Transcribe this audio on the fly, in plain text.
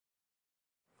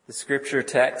The scripture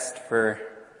text for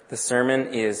the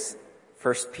sermon is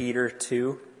 1 Peter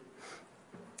 2,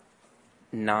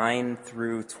 9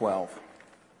 through 12.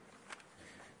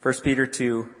 1 Peter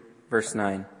 2, verse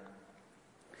 9.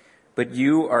 But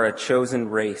you are a chosen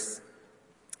race,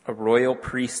 a royal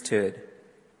priesthood,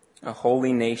 a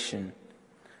holy nation,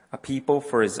 a people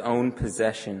for his own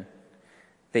possession,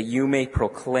 that you may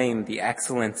proclaim the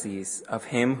excellencies of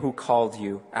him who called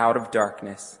you out of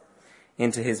darkness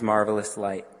into his marvelous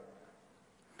light.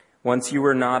 Once you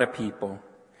were not a people,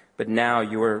 but now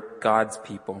you are God's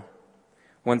people.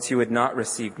 Once you had not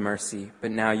received mercy, but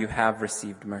now you have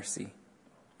received mercy.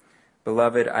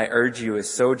 Beloved, I urge you as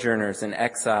sojourners and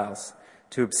exiles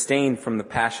to abstain from the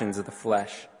passions of the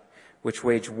flesh, which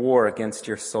wage war against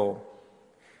your soul.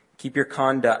 Keep your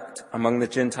conduct among the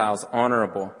Gentiles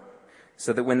honorable,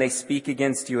 so that when they speak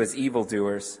against you as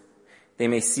evildoers, they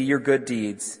may see your good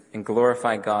deeds and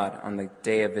glorify God on the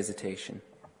day of visitation.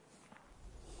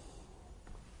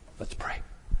 Let's pray.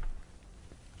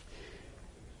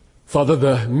 Father,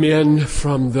 the men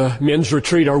from the men's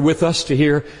retreat are with us to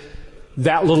hear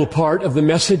that little part of the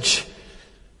message.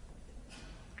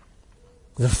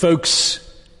 The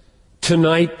folks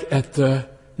tonight at the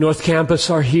North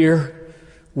Campus are here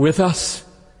with us.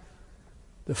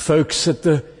 The folks at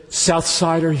the South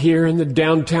Side are here, and the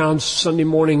downtown Sunday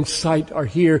morning site are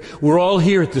here. We're all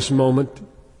here at this moment.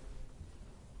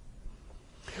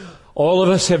 All of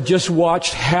us have just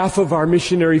watched half of our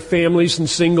missionary families and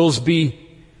singles be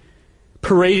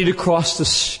paraded across the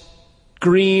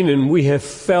screen, and we have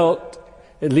felt,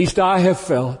 at least I have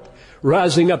felt,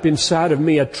 rising up inside of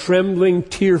me a trembling,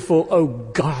 tearful, oh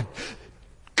God,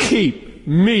 keep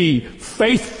me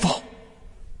faithful.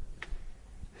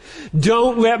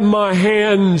 Don't let my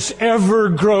hands ever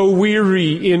grow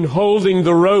weary in holding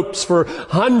the ropes for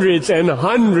hundreds and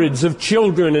hundreds of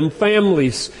children and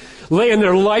families laying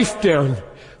their life down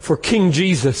for King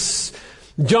Jesus.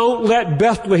 Don't let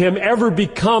Bethlehem ever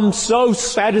become so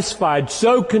satisfied,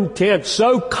 so content,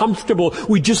 so comfortable,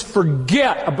 we just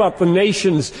forget about the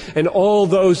nations and all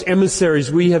those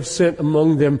emissaries we have sent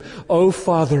among them. Oh,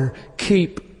 Father,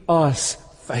 keep us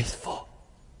faithful.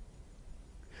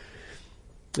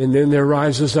 And then there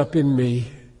rises up in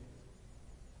me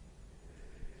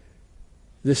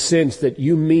the sense that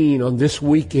you mean on this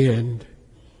weekend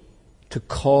to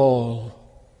call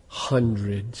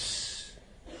hundreds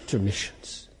to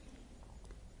missions,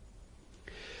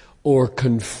 or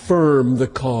confirm the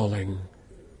calling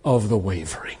of the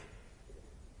wavering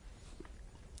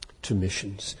to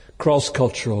missions,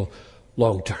 cross-cultural,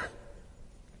 long-term.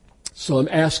 So I'm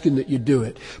asking that you do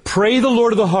it. Pray the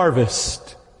Lord of the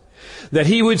harvest that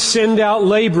He would send out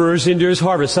laborers into His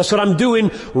harvest. That's what I'm doing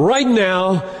right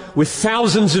now with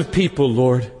thousands of people,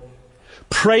 Lord.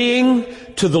 Praying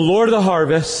to the Lord of the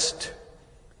harvest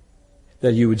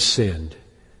that you would send.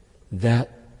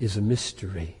 That is a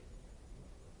mystery.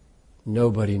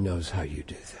 Nobody knows how you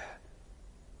do that.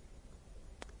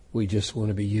 We just want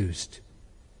to be used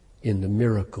in the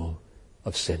miracle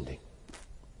of sending.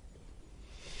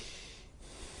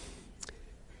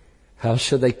 How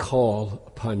shall they call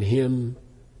upon Him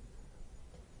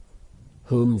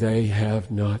whom they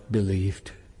have not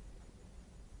believed?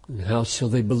 And how shall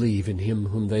they believe in Him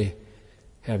whom they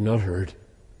have not heard?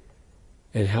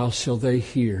 And how shall they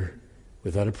hear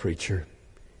without a preacher?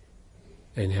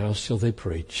 And how shall they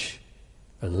preach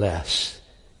unless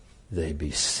they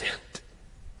be sent?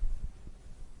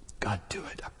 God, do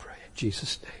it, I pray, in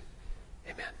Jesus'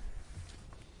 name. Amen.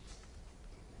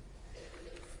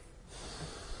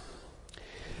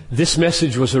 This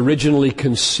message was originally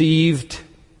conceived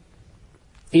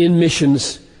in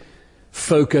missions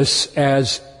focus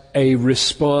as a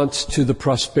response to the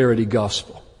prosperity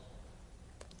gospel,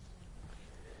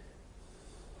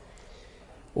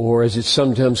 or as it's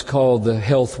sometimes called, the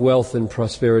health, wealth, and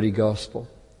prosperity gospel.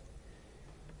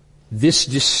 This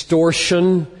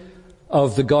distortion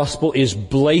of the gospel is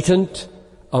blatant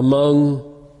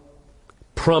among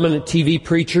prominent TV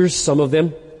preachers, some of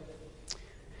them.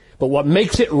 But what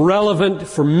makes it relevant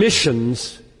for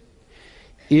missions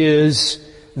is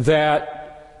that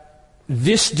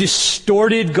this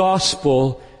distorted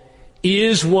gospel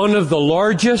is one of the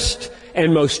largest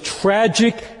and most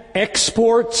tragic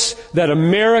exports that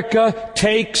America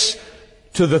takes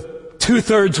to the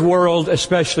two-thirds world,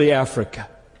 especially Africa.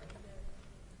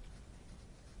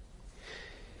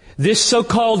 This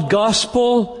so-called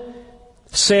gospel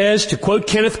says, to quote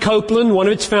Kenneth Copeland, one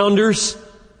of its founders,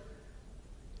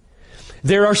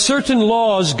 there are certain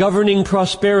laws governing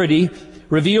prosperity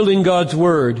revealed in God's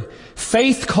Word.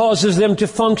 Faith causes them to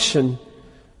function.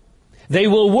 They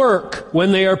will work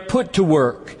when they are put to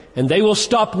work. and they will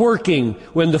stop working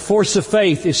when the force of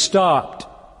faith is stopped.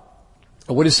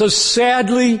 What is so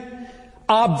sadly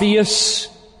obvious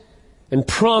and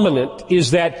prominent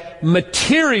is that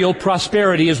material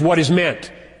prosperity is what is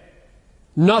meant,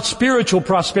 not spiritual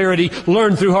prosperity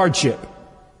learned through hardship.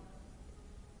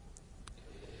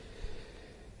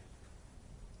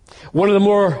 One of the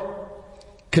more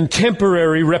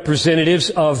contemporary representatives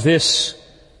of this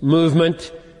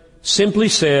movement simply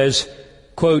says,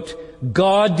 quote,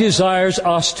 God desires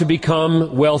us to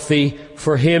become wealthy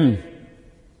for Him.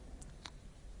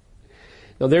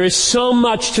 Now, there is so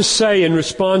much to say in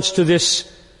response to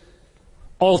this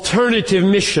alternative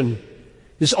mission,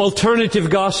 this alternative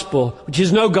gospel, which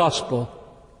is no gospel.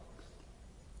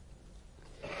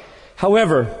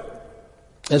 However,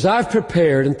 as I've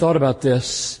prepared and thought about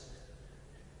this,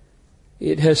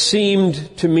 it has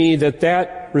seemed to me that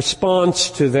that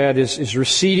response to that is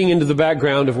receding into the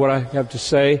background of what I have to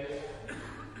say.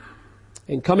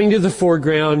 And coming to the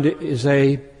foreground is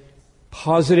a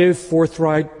positive,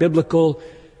 forthright, biblical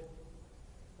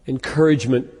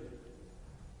encouragement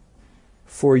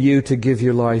for you to give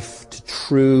your life to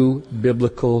true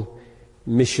biblical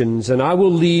missions. And I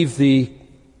will leave the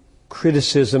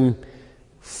criticism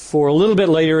for a little bit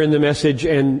later in the message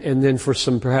and then for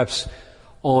some perhaps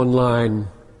online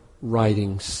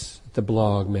writings, the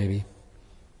blog maybe.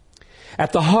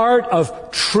 At the heart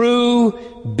of true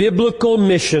biblical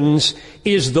missions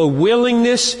is the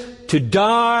willingness to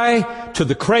die to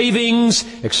the cravings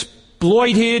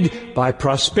exploited by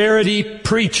prosperity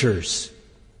preachers.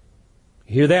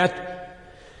 Hear that?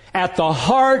 At the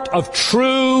heart of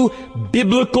true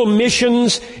biblical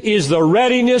missions is the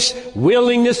readiness,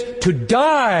 willingness to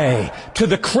die to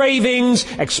the cravings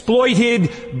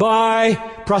exploited by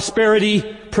prosperity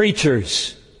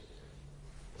preachers.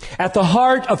 At the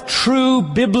heart of true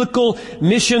biblical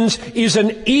missions is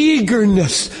an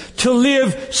eagerness to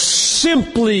live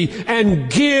simply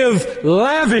and give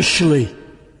lavishly.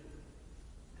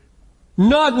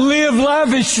 Not live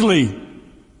lavishly.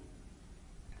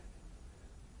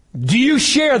 Do you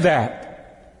share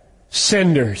that,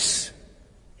 senders?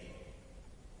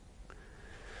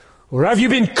 Or have you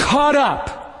been caught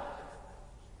up?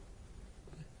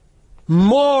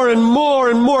 More and more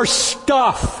and more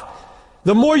stuff.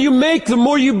 The more you make, the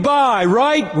more you buy.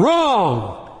 Right?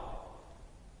 Wrong.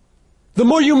 The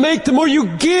more you make, the more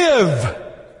you give.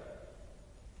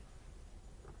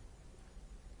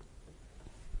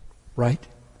 Right?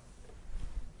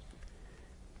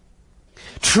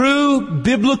 True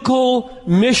biblical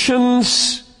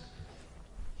missions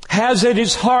has at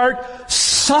its heart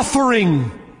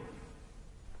suffering.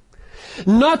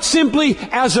 Not simply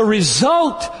as a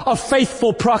result of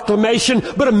faithful proclamation,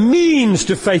 but a means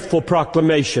to faithful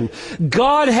proclamation.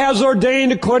 God has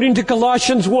ordained, according to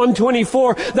Colossians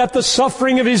 1:24, that the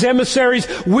suffering of His emissaries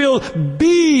will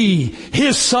be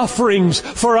His sufferings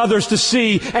for others to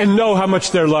see and know how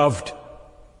much they're loved.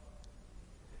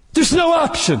 There's no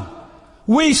option.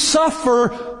 We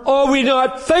suffer or we're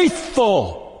not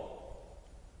faithful.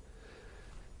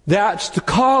 That's the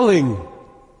calling.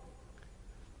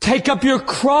 Take up your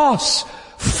cross.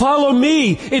 Follow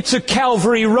me. It's a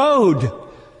Calvary road.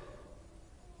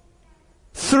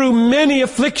 Through many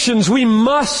afflictions we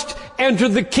must enter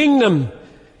the kingdom.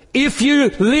 If you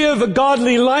live a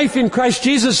godly life in Christ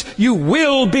Jesus, you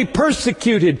will be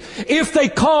persecuted. If they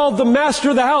call the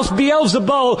master of the house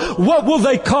Beelzebul, what will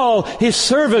they call his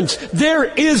servants? There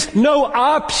is no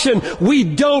option. We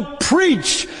don't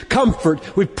preach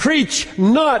comfort. We preach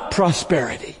not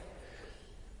prosperity.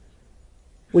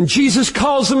 When Jesus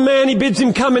calls a man, He bids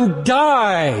him come and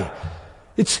die.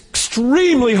 It's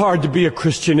extremely hard to be a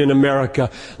Christian in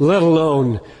America, let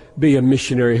alone be a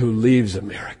missionary who leaves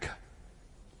America.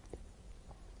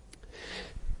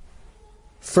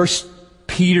 1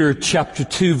 Peter chapter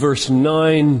 2 verse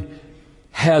 9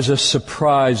 has a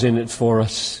surprise in it for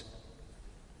us.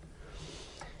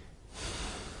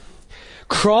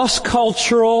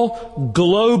 Cross-cultural,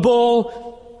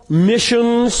 global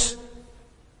missions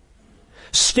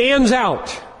stands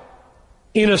out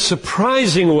in a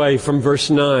surprising way from verse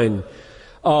 9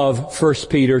 of 1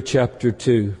 Peter chapter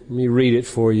 2. Let me read it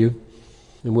for you,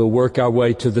 and we'll work our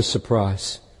way to the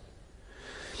surprise.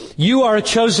 You are a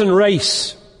chosen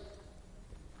race.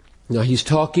 Now he's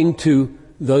talking to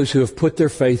those who have put their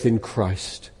faith in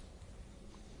Christ.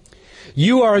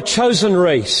 You are a chosen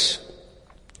race,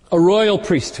 a royal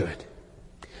priesthood,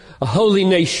 a holy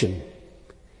nation,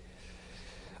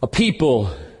 a people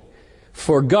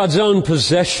for God's own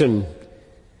possession,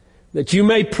 that you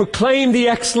may proclaim the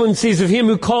excellencies of Him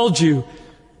who called you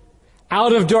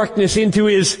out of darkness into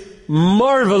His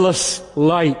marvelous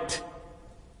light.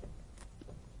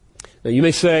 Now you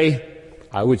may say,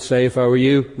 I would say if I were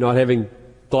you, not having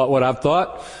thought what I've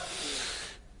thought,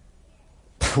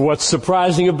 what's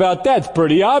surprising about that? It's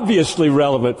pretty obviously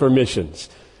relevant for missions.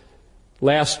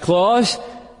 Last clause,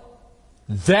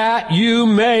 that you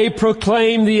may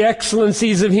proclaim the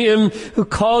excellencies of Him who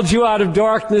called you out of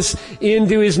darkness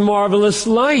into His marvelous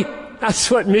light.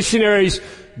 That's what missionaries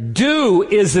do,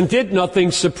 isn't it?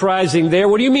 Nothing surprising there.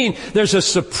 What do you mean there's a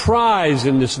surprise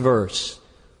in this verse?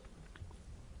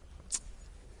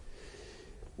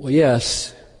 Well,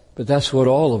 yes, but that's what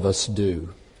all of us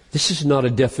do. This is not a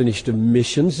definition of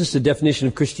missions. This is a definition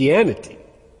of Christianity.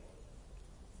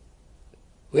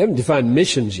 We haven't defined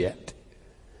missions yet.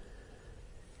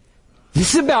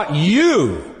 This is about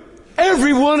you.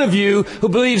 Every one of you who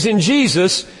believes in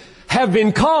Jesus have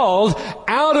been called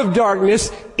out of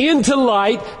darkness into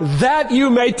light that you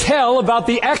may tell about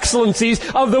the excellencies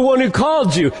of the one who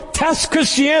called you. That's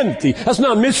Christianity. That's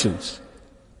not missions.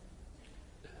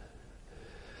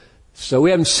 So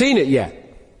we haven't seen it yet.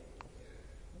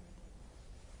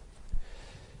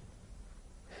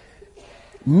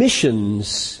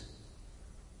 Missions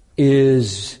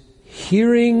is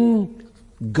hearing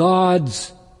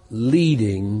God's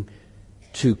leading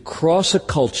to cross a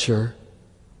culture,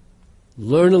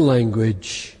 learn a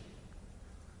language,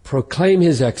 proclaim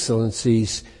His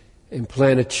excellencies, and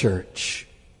plant a church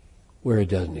where it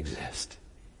doesn't exist.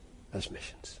 That's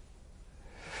missions.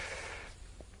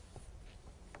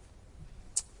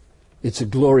 It's a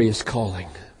glorious calling,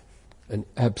 an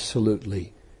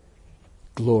absolutely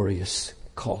glorious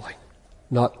calling.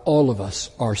 Not all of us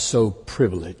are so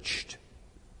privileged.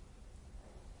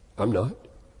 I'm not.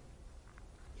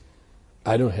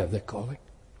 I don't have that calling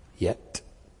yet.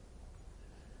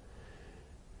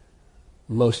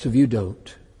 Most of you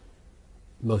don't.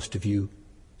 Most of you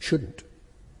shouldn't.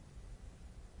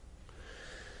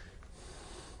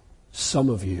 Some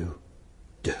of you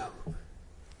do.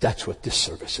 That's what this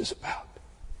service is about.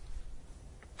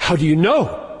 How do you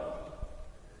know?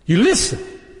 You listen.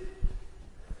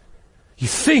 You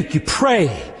think, you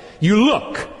pray, you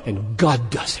look, and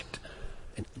God does it.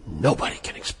 And nobody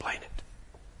can explain it.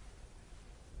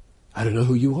 I don't know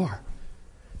who you are.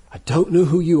 I don't know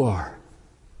who you are.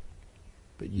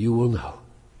 But you will know.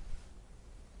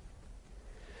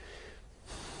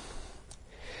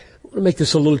 I want to make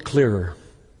this a little clearer,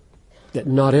 that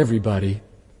not everybody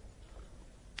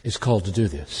is called to do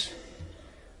this.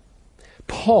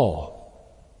 Paul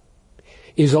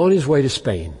is on his way to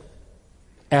Spain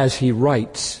as he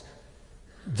writes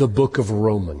the book of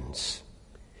Romans.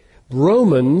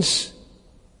 Romans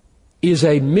is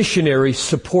a missionary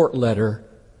support letter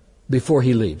before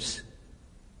he leaves.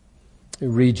 I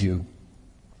read you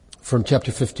from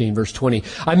chapter 15, verse 20.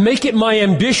 I make it my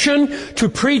ambition to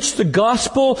preach the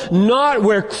gospel not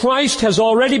where Christ has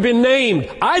already been named.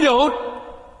 I don't.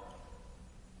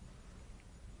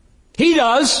 He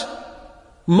does.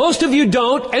 Most of you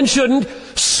don't and shouldn't.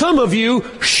 Some of you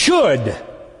should.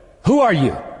 Who are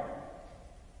you?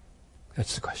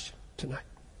 That's the question tonight.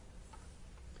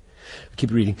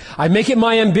 Keep reading. I make it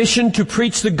my ambition to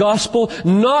preach the gospel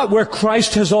not where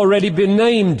Christ has already been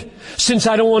named. Since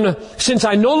I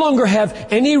no longer have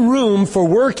any room for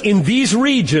work in these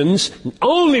regions, the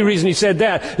only reason he said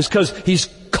that is because he's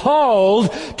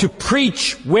called to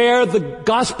preach where the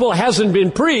gospel hasn't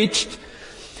been preached.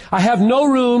 I have no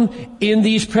room in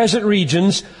these present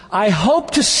regions. I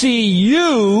hope to see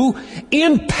you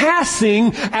in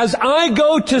passing as I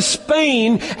go to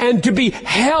Spain and to be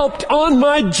helped on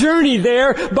my journey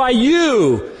there by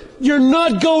you. You're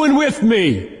not going with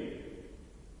me.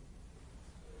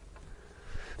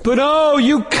 But oh,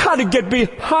 you gotta get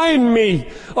behind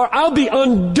me or I'll be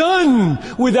undone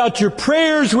without your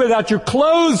prayers, without your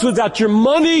clothes, without your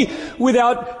money,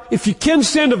 if you can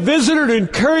send a visitor to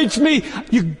encourage me,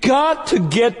 you got to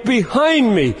get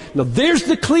behind me. Now there's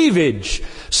the cleavage.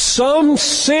 Some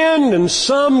send and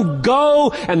some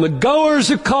go, and the goers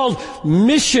are called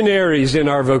missionaries in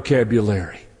our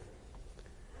vocabulary.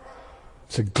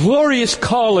 It's a glorious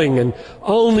calling and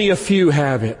only a few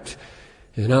have it.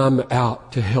 And I'm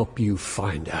out to help you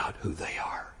find out who they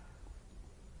are.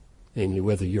 And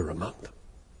whether you're among them.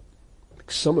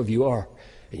 Some of you are,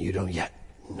 and you don't yet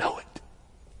know it.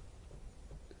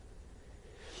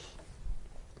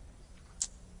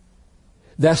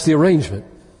 That's the arrangement.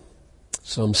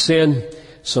 Some send,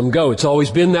 some go. It's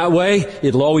always been that way.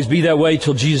 It'll always be that way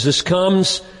till Jesus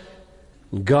comes.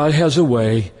 And God has a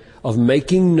way of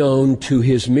making known to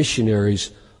His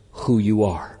missionaries who you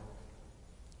are.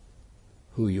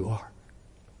 Who you are.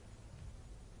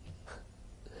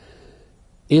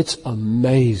 It's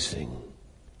amazing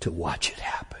to watch it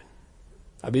happen.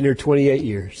 I've been here 28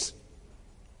 years.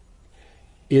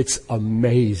 It's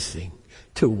amazing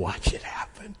to watch it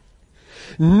happen.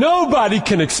 Nobody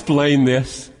can explain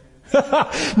this.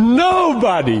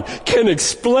 Nobody can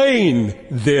explain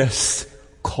this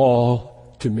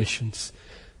call to missions.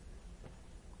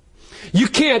 You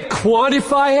can't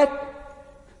quantify it.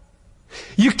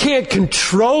 You can't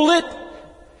control it.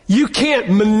 You can't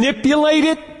manipulate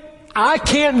it. I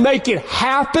can't make it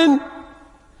happen.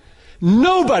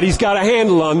 Nobody's got a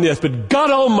handle on this but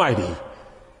God Almighty.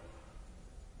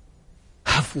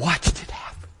 I've watched it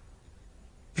happen.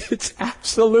 It's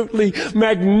absolutely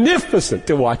magnificent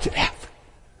to watch it happen.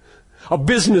 A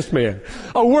businessman,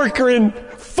 a worker in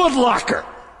Foot Locker,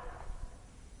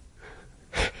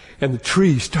 and the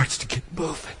tree starts to get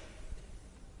moving.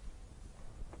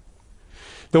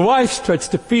 The wife starts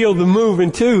to feel the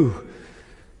moving too.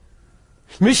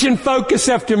 Mission focus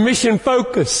after mission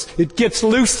focus. It gets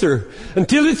looser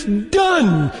until it's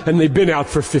done. And they've been out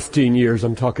for 15 years.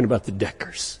 I'm talking about the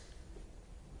Deckers.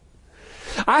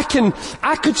 I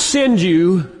could send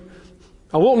you,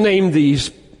 I won't name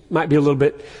these, might be a little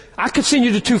bit, I could send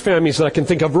you to two families that I can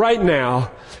think of right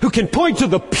now who can point to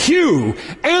the pew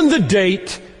and the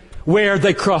date where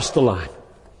they crossed the line.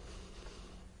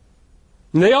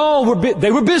 And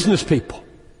they were business people.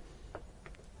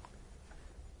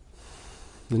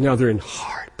 And now they're in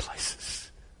hard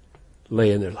places,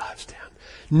 laying their lives down.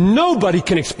 Nobody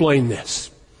can explain this.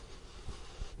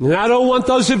 And I don't want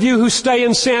those of you who stay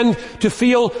in sin to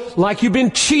feel like you've been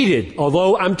cheated,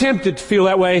 although I'm tempted to feel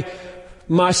that way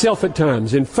myself at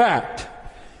times. In fact,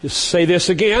 just say this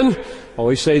again,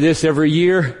 always say this every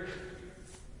year,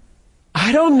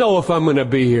 I don't know if I'm going to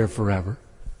be here forever.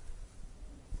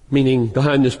 Meaning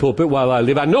behind this pulpit while I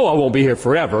live. I know I won't be here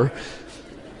forever.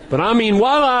 But I mean,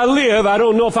 while I live, I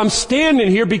don't know if I'm standing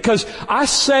here, because I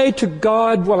say to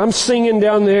God while I'm singing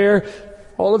down there,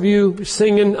 all of you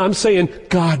singing, I'm saying,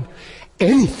 God,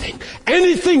 anything,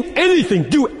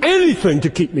 do anything to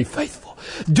keep me faithful.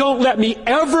 Don't let me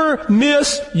ever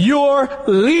miss your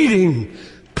leading.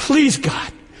 Please,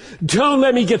 God, don't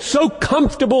let me get so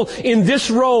comfortable in this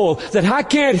role that I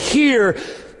can't hear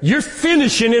you're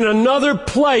finishing in another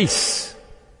place.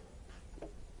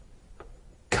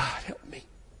 God, help me.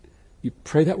 You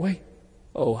pray that way?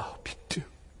 Oh, I hope you do.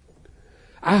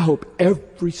 I hope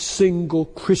every single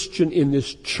Christian in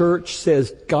this church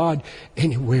says, God,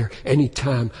 anywhere,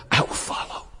 anytime, I will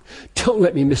follow. Don't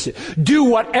let me miss it. Do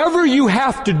whatever you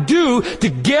have to do to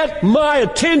get my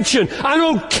attention. I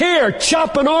don't care.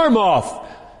 Chop an arm off.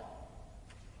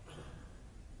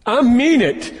 I mean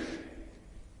it.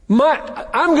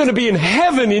 I'm going to be in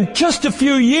heaven in just a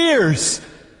few years.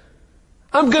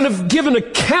 I'm going to give an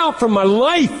account for my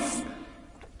life.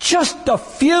 Just a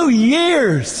few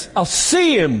years. I'll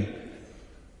see Him.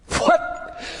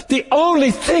 What? The only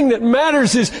thing that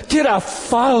matters is, did I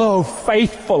follow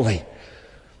faithfully?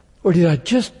 Or did I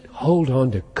just hold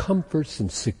on to comforts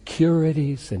and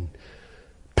securities and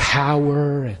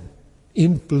power and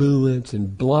influence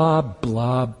and blah,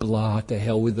 blah, blah, to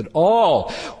hell with it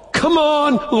all? Come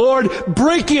on, Lord,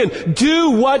 break in. Do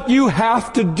what you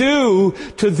have to do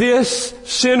to this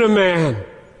sinner man.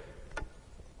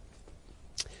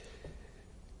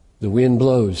 The wind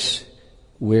blows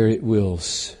where it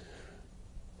wills.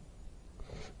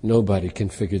 Nobody can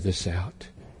figure this out.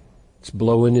 It's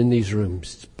blowing in these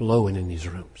rooms. It's blowing in these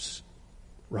rooms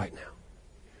right now.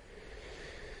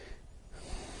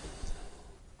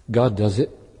 God does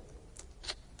it.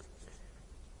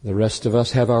 The rest of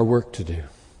us have our work to do.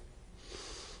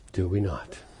 Do we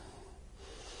not?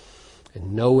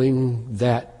 And knowing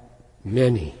that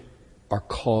many are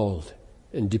called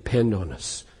and depend on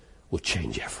us will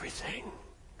change everything.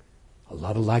 A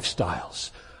lot of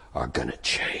lifestyles are going to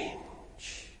change.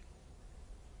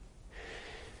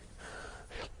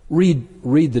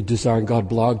 Read the Desiring God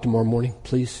blog tomorrow morning,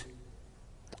 please.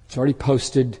 It's already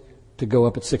posted to go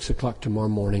up at 6 o'clock tomorrow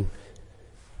morning.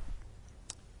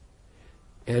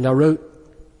 And I wrote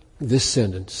this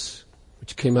sentence,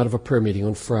 which came out of a prayer meeting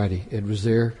on Friday. Ed was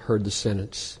there, heard the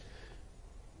sentence.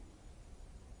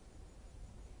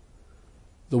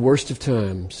 The worst of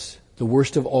times, the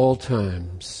worst of all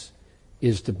times,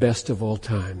 is the best of all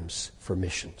times for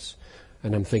missions.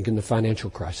 And I'm thinking the financial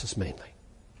crisis mainly.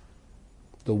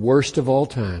 The worst of all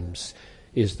times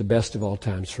is the best of all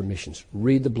times for missions.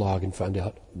 Read the blog and find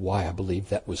out why I believe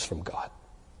that was from God.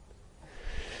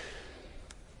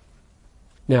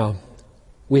 Now,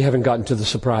 we haven't gotten to the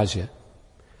surprise yet.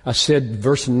 I said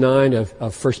verse 9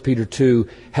 of 1 Peter 2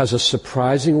 has a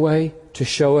surprising way to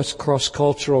show us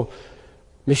cross-cultural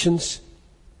missions.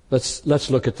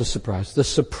 Let's look at the surprise. The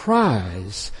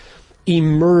surprise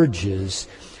emerges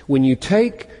when you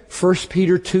take 1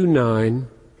 Peter 2:9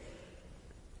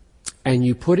 and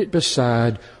you put it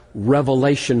beside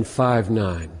Revelation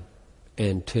 5:9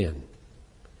 and 10.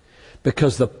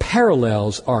 Because the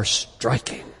parallels are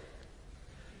striking.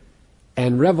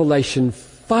 And Revelation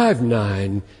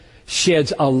 5:9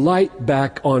 sheds a light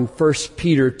back on 1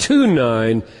 Peter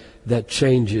 2:9 that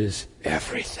changes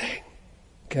everything.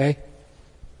 Okay?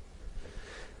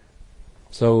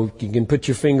 So you can put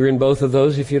your finger in both of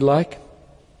those if you'd like.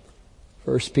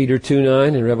 1 Peter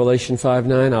 2:9 and Revelation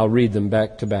 5:9, I'll read them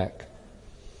back to back.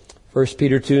 1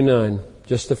 Peter 2:9,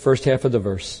 just the first half of the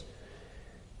verse.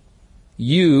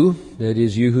 You, that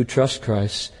is you who trust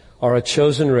Christ, are a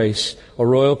chosen race, a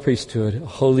royal priesthood, a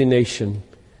holy nation,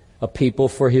 a people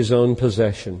for His own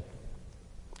possession.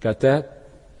 Got that?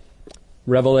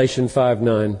 Revelation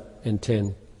 5:9 and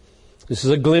 10. This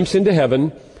is a glimpse into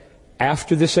heaven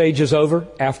after this age is over,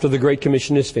 after the Great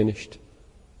Commission is finished.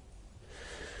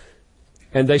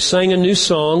 And they sang a new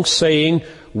song saying,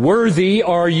 worthy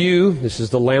are you, this is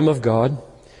the Lamb of God,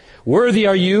 worthy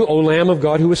are you, O Lamb of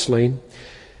God who was slain,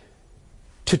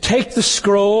 to take the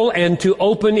scroll and to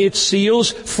open its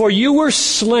seals, for you were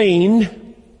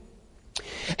slain,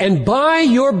 and by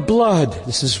your blood,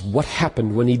 this is what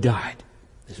happened when He died.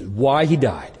 This is why He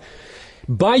died.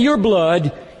 By your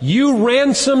blood, you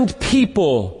ransomed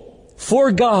people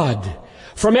for God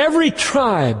from every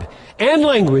tribe and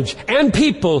language and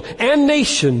people and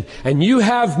nation, and you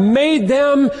have made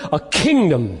them a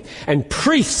kingdom and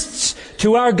priests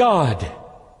to our God,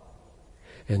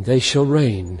 and they shall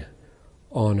reign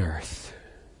on earth.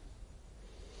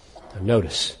 Now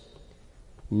notice,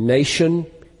 nation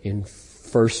in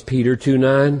 1 Peter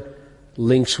 2:9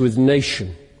 links with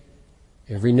nation,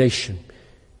 every nation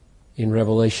in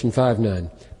Revelation 5:9.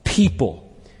 People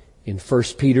in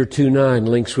 1 Peter 2:9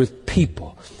 links with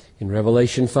people in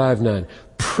Revelation 5:9.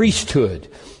 Priesthood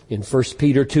in 1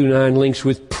 Peter 2:9 links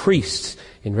with priests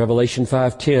in Revelation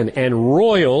 5:10. And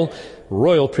royal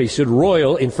priesthood,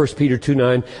 royal in 1 Peter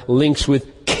 2:9 links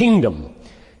with kingdom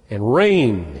and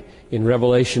reign in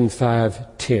Revelation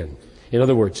 5:10. In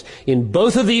other words, in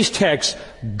both of these texts,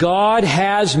 God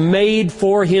has made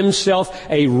for Himself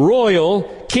a royal,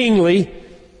 kingly,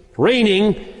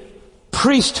 reigning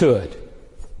priesthood.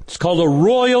 It's called a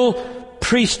royal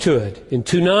priesthood in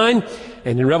 2:9,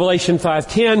 and in Revelation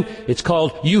 5:10, it's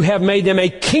called, you have made them a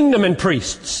kingdom and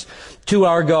priests to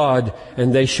our God,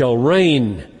 and they shall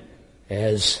reign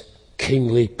as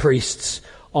kingly priests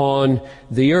on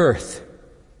the earth.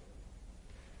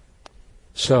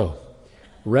 So,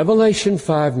 Revelation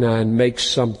 5:9 makes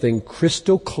something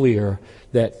crystal clear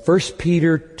that 1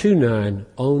 Peter 2:9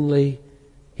 only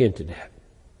hinted at.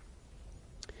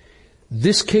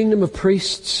 This kingdom of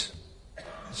priests,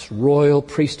 this royal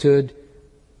priesthood,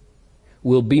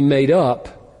 will be made up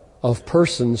of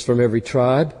persons from every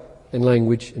tribe and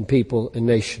language and people and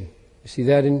nation. You see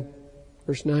that in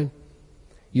verse 9?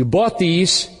 You bought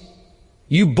these,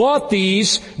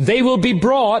 they will be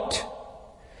brought.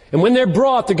 And when they're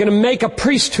brought, they're going to make a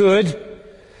priesthood,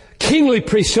 kingly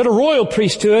priesthood, a royal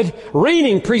priesthood,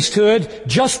 reigning priesthood,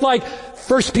 just like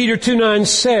 1 Peter 2:9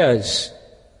 says.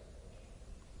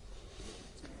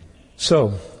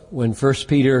 So, when 1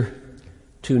 Peter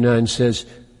 2:9 says,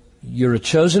 you're a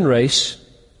chosen race,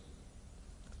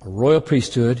 a royal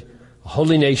priesthood, a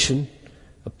holy nation,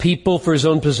 a people for His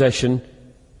own possession,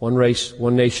 one race,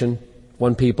 one nation,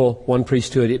 one people, one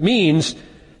priesthood, it means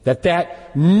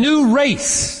that new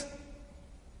race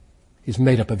is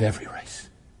made up of every race.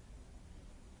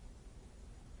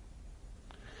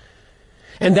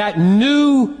 And that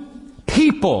new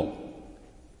people,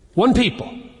 one people,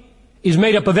 is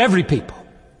made up of every people.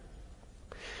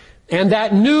 And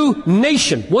that new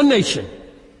nation, one nation,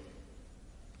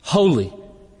 holy,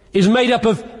 is made up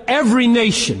of every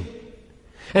nation.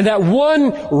 And that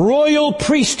one royal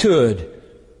priesthood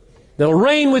that'll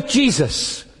reign with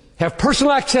Jesus, have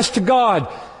personal access to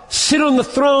God, sit on the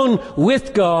throne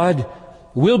with God,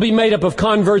 will be made up of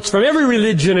converts from every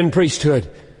religion and priesthood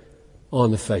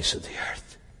on the face of the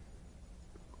earth.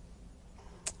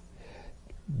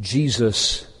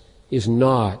 Jesus is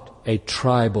not a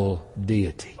tribal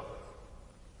deity.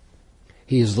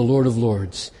 He is the Lord of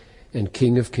Lords and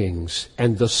King of Kings.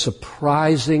 And the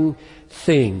surprising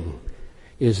thing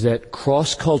is that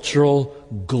cross-cultural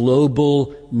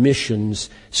global missions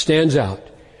stands out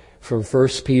from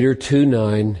 1 Peter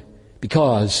 2:9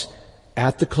 because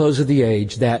at the close of the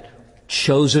age, that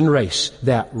chosen race,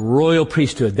 that royal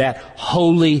priesthood, that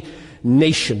holy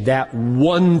nation, that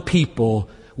one people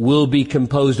will be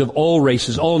composed of all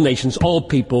races, all nations, all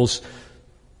peoples,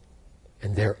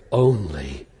 and they're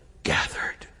only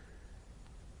gathered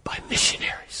by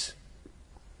missionaries.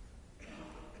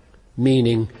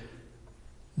 Meaning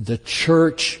the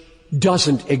church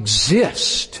doesn't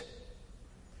exist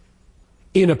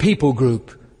in a people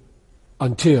group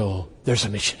until there's a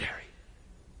missionary.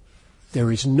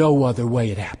 There is no other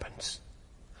way it happens.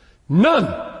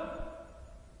 None.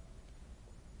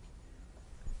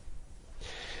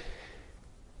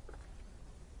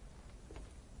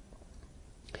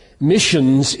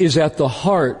 Missions is at the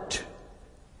heart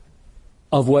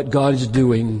of what God is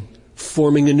doing,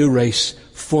 forming a new race,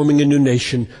 forming a new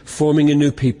nation, forming a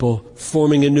new people,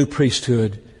 forming a new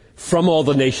priesthood from all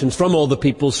the nations, from all the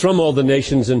peoples, from all the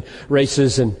nations and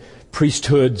races and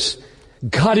priesthoods.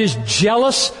 God is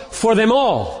jealous for them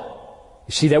all.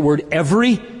 You see that word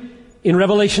every in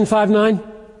Revelation 5:9?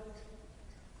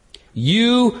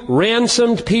 You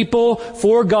ransomed people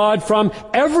for God from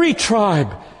every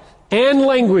tribe and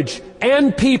language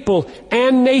and people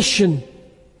and nation.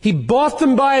 He bought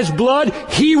them by His blood.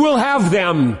 He will have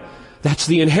them. That's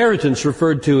the inheritance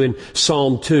referred to in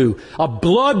Psalm 2. A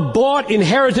blood-bought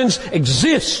inheritance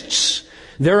exists.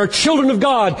 There are children of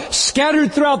God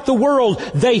scattered throughout the world.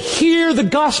 They hear the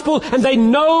gospel and they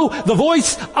know the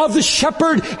voice of the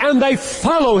shepherd and they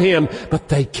follow him. But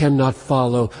they cannot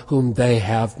follow whom they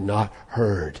have not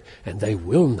heard. And they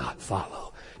will not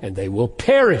follow. And they will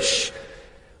perish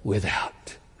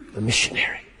without a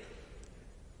missionary.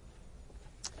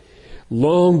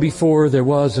 Long before there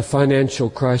was a financial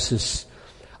crisis,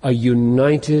 a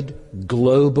united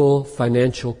global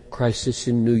financial crisis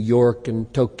in New York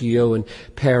and Tokyo and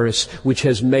Paris, which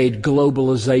has made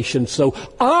globalization so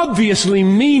obviously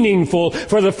meaningful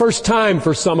for the first time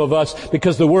for some of us,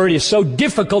 because the word is so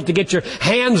difficult to get your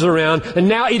hands around, and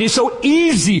now it is so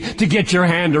easy to get your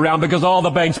hand around because all the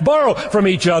banks borrow from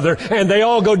each other and they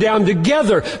all go down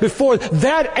together. Before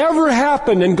that ever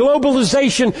happened and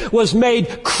globalization was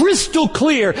made crystal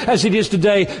clear as it is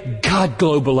today, God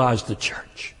globalized the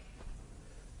church.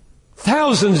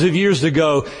 Thousands of years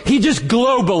ago, He just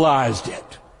globalized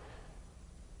it.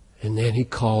 And then He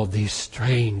called these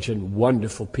strange and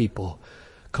wonderful people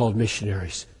called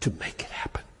missionaries to make it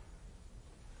happen.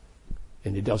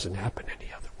 And it doesn't happen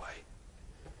any other way.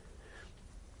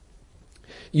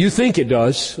 You think it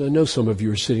does. I know some of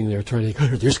you are sitting there trying to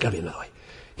think, there's got to be another way.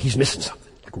 He's missing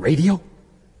something. Like radio?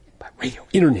 By radio.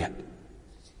 Internet.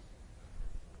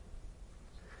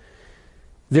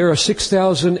 There are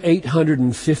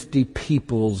 6,850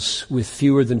 peoples with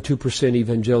fewer than 2%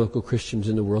 evangelical Christians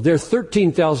in the world. There are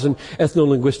 13,000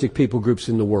 ethno-linguistic people groups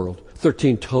in the world.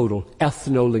 13 total,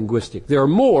 ethno-linguistic. There are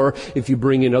more if you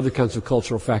bring in other kinds of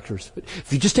cultural factors. But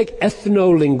if you just take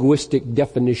ethno-linguistic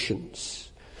definitions,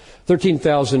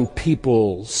 13,000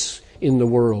 peoples in the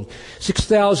world.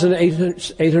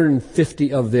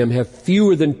 6,850 of them have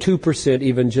fewer than 2%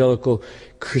 evangelical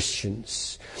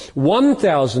Christians.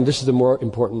 1,000, this is the more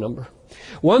important number,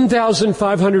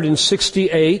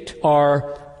 1,568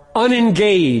 are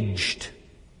unengaged.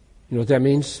 You know what that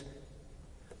means?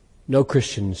 No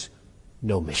Christians,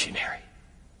 no missionary.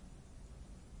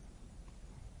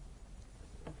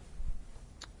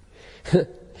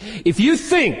 If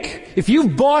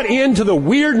you've bought into the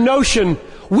weird notion,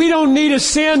 we don't need to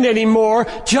send anymore,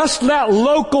 just let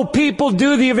local people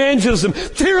do the evangelism.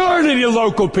 There aren't any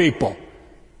local people.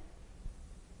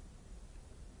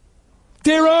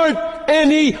 There aren't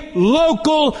any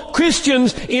local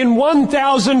Christians in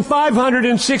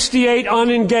 1,568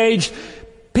 unengaged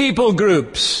people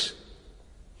groups.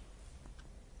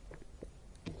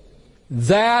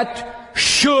 That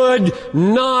should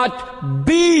not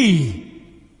be.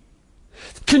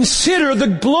 Consider the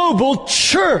global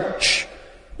church.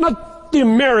 Not the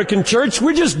American church.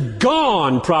 We're just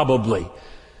gone, probably.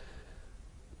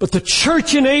 But the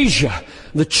church in Asia,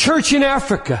 the church in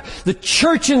Africa, the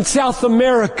church in South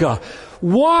America,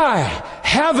 why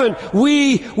haven't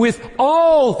we, with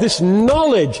all this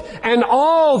knowledge and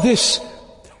all this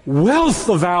wealth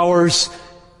of ours,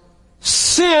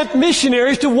 sent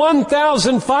missionaries to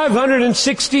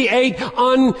 1,568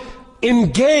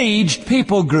 unengaged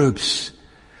people groups?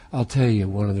 I'll tell you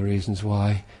one of the reasons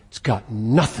why. It's got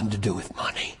nothing to do with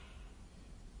money,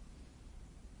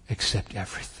 except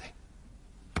everything.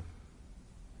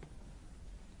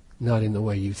 Not in the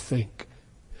way you think.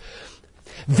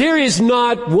 There is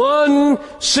not one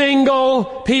single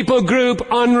people group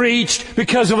unreached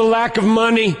because of a lack of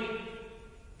money.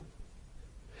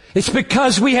 It's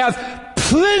because we have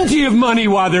plenty of money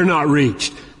while they're not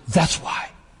reached. That's why.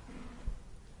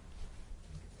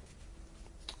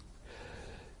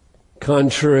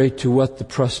 Contrary to what the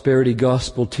prosperity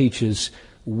gospel teaches,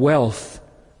 wealth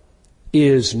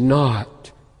is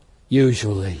not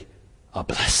usually a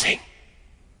blessing.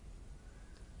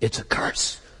 It's a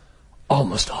curse.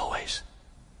 Almost always.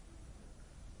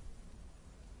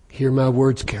 Hear my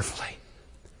words carefully.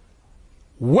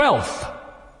 Wealth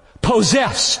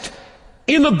possessed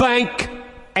in the bank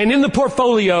and in the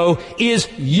portfolio is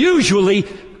usually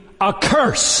a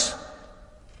curse.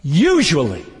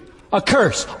 Usually a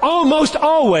curse. Almost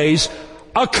always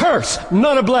a curse,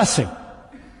 not a blessing.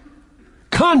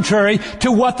 Contrary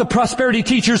to what the prosperity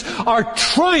teachers are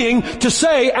trying to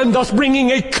say, and thus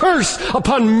bringing a curse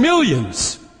upon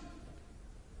millions.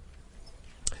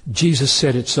 Jesus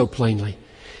said it so plainly.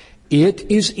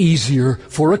 It is easier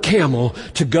for a camel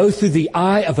to go through the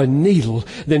eye of a needle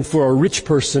than for a rich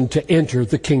person to enter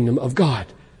the kingdom of God.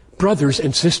 Brothers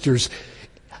and sisters,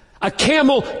 a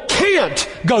camel can't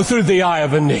go through the eye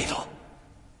of a needle.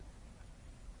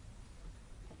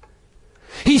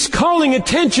 He's calling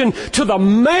attention to the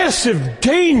massive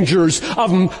dangers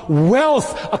of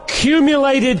wealth,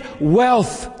 accumulated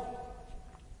wealth.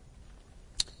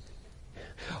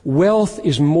 Wealth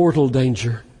is mortal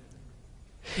danger.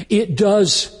 It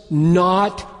does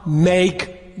not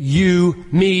make you,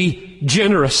 me,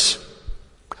 generous.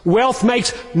 Wealth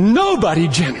makes nobody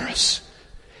generous.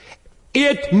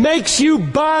 It makes you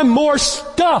buy more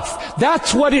stuff.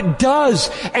 That's what it does.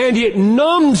 And it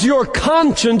numbs your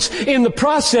conscience in the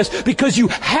process because you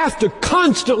have to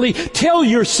constantly tell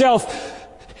yourself,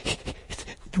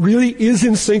 it really is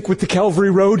in sync with the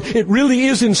Calvary Road. It really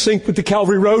is in sync with the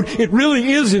Calvary Road. It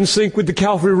really is in sync with the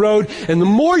Calvary Road. And the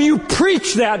more you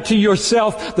preach that to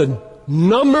yourself, the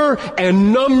number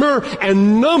and number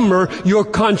and number your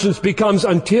conscience becomes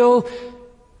until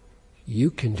you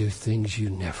can do things you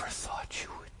never thought you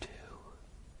would do.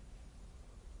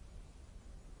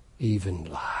 Even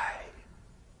lie.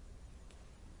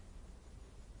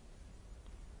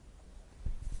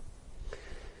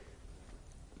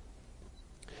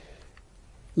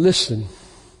 Listen,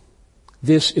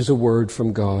 this is a word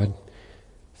from God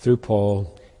through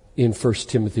Paul in 1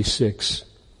 Timothy 6.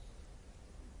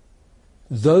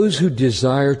 Those who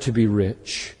desire to be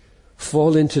rich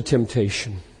fall into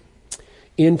temptation,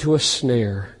 into a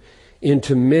snare,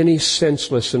 into many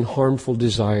senseless and harmful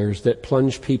desires that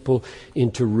plunge people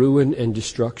into ruin and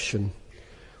destruction.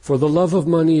 For the love of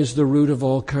money is the root of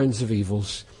all kinds of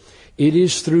evils. It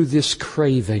is through this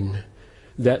craving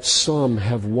that some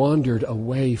have wandered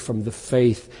away from the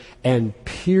faith and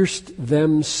pierced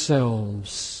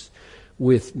themselves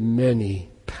with many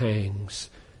pangs.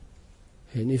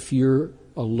 And if you're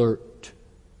alert,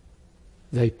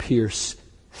 they pierce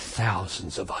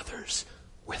thousands of others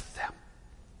with them.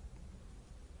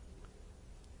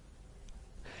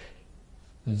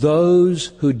 Those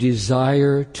who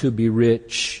desire to be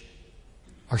rich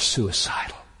are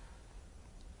suicidal.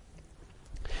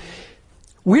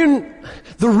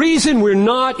 The reason we're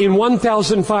not in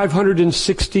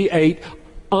 1,568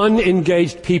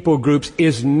 unengaged people groups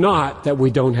is not that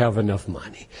we don't have enough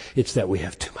money. It's that we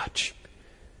have too much.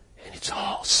 And it's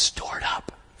all stored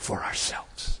up for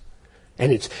ourselves.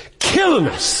 And it's killing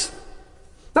us.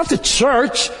 Not the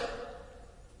church.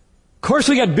 Of course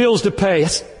we got bills to pay.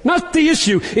 It's not the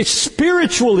issue. It's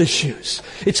spiritual issues.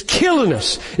 It's killing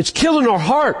us. It's killing our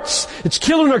hearts. It's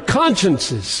killing our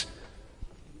consciences.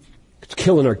 It's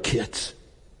killing our kids.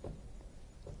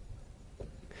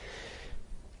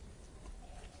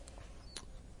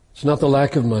 It's not the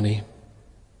lack of money.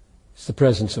 It's the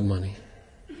presence of money.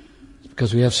 It's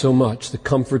because we have so much. The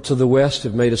comforts of the West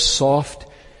have made us soft,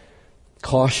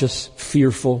 cautious,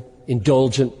 fearful,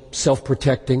 indulgent,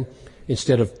 self-protecting,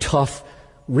 instead of tough,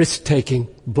 risk-taking,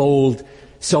 bold,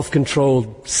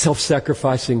 self-controlled,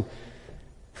 self-sacrificing.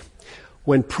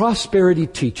 When prosperity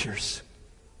teachers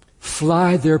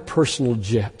fly their personal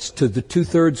jets to the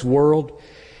two-thirds world,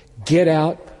 get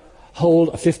out, hold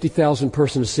a 50,000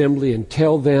 person assembly and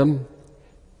tell them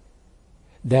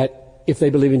that if they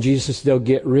believe in Jesus, they'll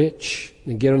get rich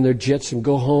and get on their jets and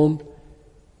go home,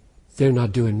 they're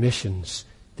not doing missions.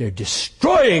 They're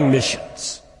destroying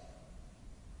missions.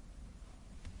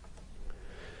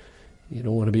 You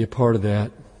don't want to be a part of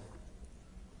that.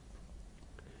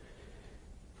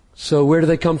 So where do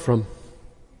they come from?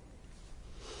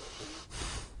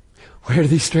 Where do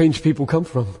these strange people come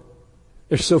from?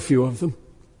 There's so few of them.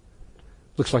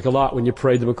 Looks like a lot when you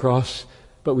parade them across,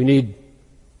 but we need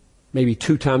maybe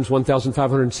 2 times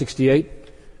 1,568.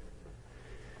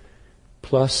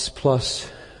 Plus.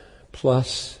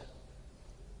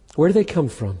 Where do they come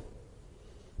from?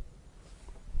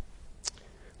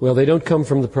 Well, they don't come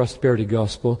from the prosperity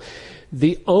gospel.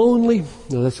 No,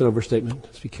 that's an overstatement.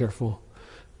 Let's be careful.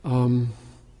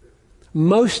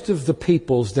 Most of the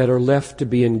peoples that are left to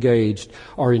be engaged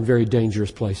are in very dangerous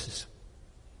places.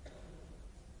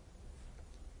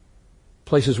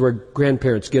 Places where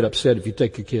grandparents get upset if you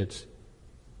take your kids.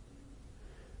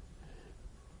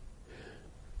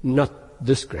 not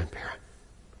this grandparent.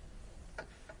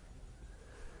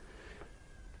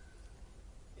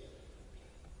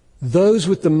 Those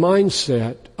with the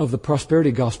mindset of the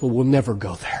prosperity gospel will never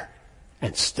go there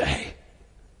and stay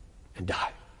and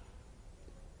die.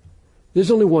 There's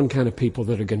only one kind of people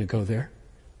that are going to go there.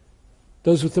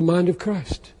 Those with the mind of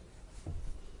Christ,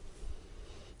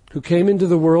 who came into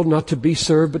the world not to be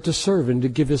served, but to serve and to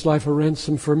give his life a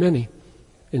ransom for many.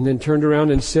 And then turned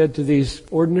around and said to these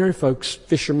ordinary folks,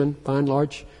 fishermen by and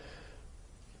large,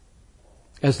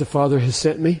 as the Father has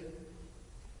sent me,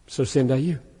 so send I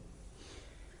you.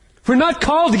 We're not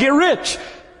called to get rich.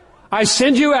 I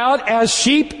send you out as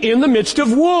sheep in the midst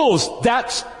of wolves.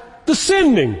 That's the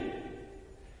sending.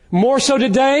 More so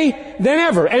today than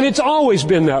ever. And it's always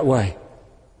been that way.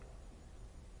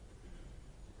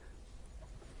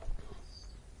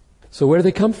 So where do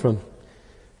they come from?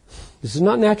 This is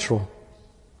not natural.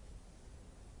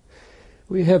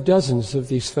 We have dozens of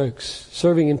these folks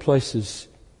serving in places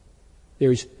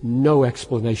there is no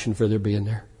explanation for their being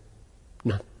there.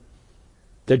 None.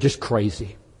 They're just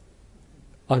crazy.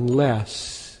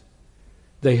 Unless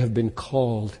they have been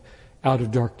called out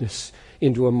of darkness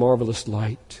into a marvelous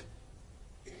light.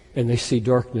 And they see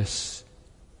darkness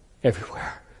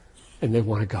everywhere. And they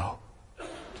want to go.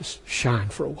 Just shine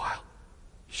for a while.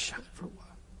 Shine for a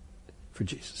while. For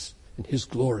Jesus and His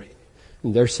glory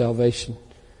and their salvation.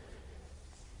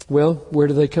 Well, where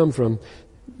do they come from?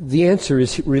 The answer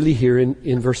is really here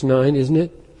in verse 9, isn't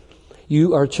it?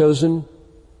 You are chosen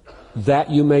that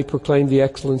you may proclaim the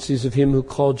excellencies of Him who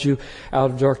called you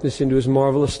out of darkness into His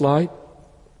marvelous light.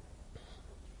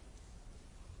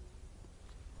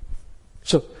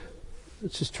 So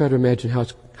let's just try to imagine how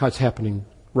it's happening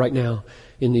right now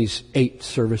in these 8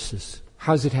 services.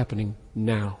 How's it happening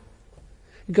now?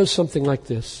 It goes something like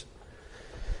this.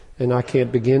 And I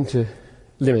can't begin to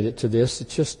limit it to this.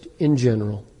 It's just in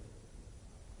general.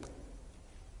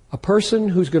 A person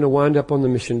who's going to wind up on the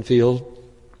mission field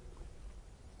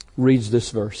reads this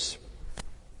verse.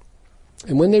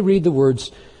 And when they read the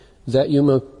words, that you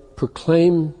may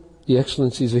proclaim the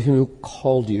excellencies of Him who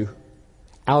called you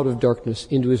out of darkness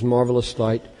into His marvelous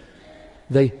light,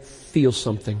 they feel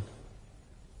something.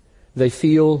 They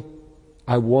feel,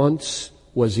 I once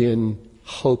was in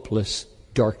hopeless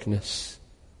darkness.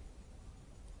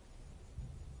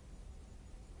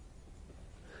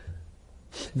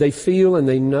 They feel and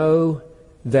they know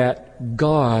that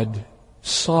God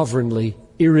sovereignly,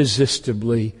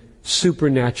 irresistibly,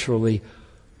 supernaturally,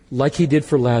 like He did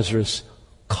for Lazarus,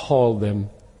 called them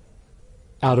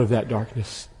out of that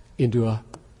darkness into a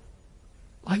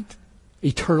light,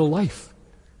 eternal life.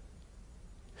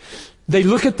 They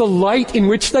look at the light in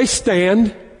which they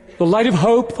stand, the light of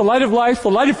hope, the light of life,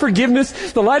 the light of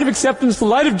forgiveness, the light of acceptance, the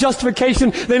light of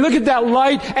justification. They look at that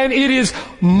light and it is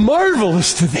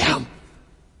marvelous to them.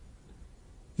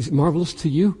 Is it marvelous to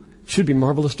you? It should be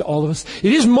marvelous to all of us.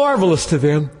 It is marvelous to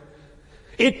them.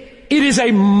 It is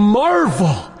a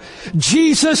marvel.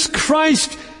 Jesus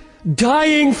Christ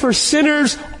dying for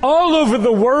sinners all over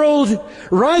the world,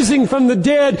 rising from the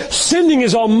dead, sending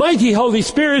His almighty Holy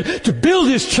Spirit to build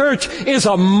His church is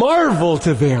a marvel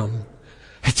to them.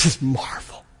 It's just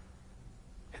marvel.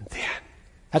 And then,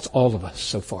 that's all of us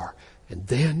so far. And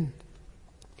then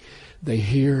they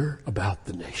hear about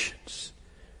the nations.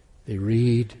 They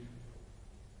read,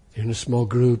 they're in a small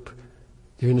group,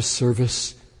 they're in a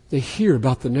service, they hear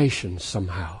about the nations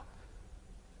somehow.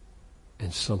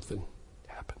 And something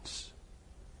happens.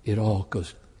 It all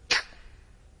goes.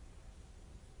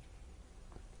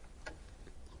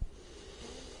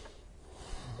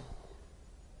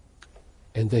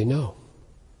 And they know.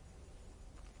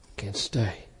 Can't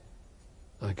stay.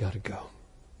 I gotta go.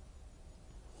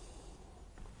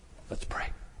 Let's pray.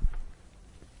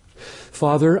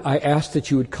 Father, I ask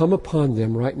that You would come upon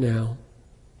them right now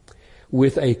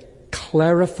with a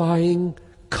clarifying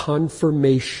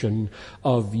confirmation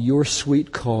of Your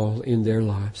sweet call in their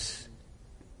lives.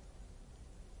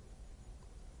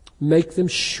 Make them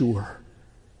sure.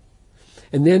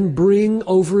 And then bring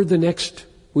over the next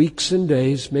weeks and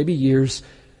days, maybe years,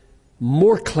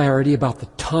 more clarity about the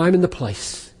time and the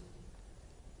place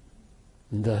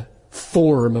and the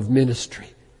form of ministry.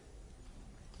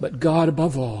 But God,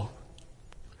 above all,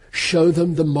 show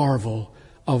them the marvel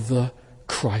of the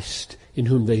Christ in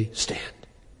whom they stand.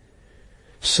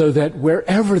 So that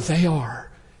wherever they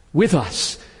are with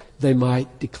us, they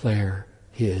might declare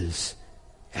His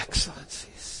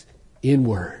excellencies in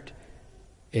word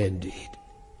and deed.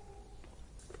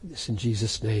 This in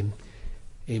Jesus' name,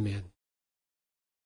 amen.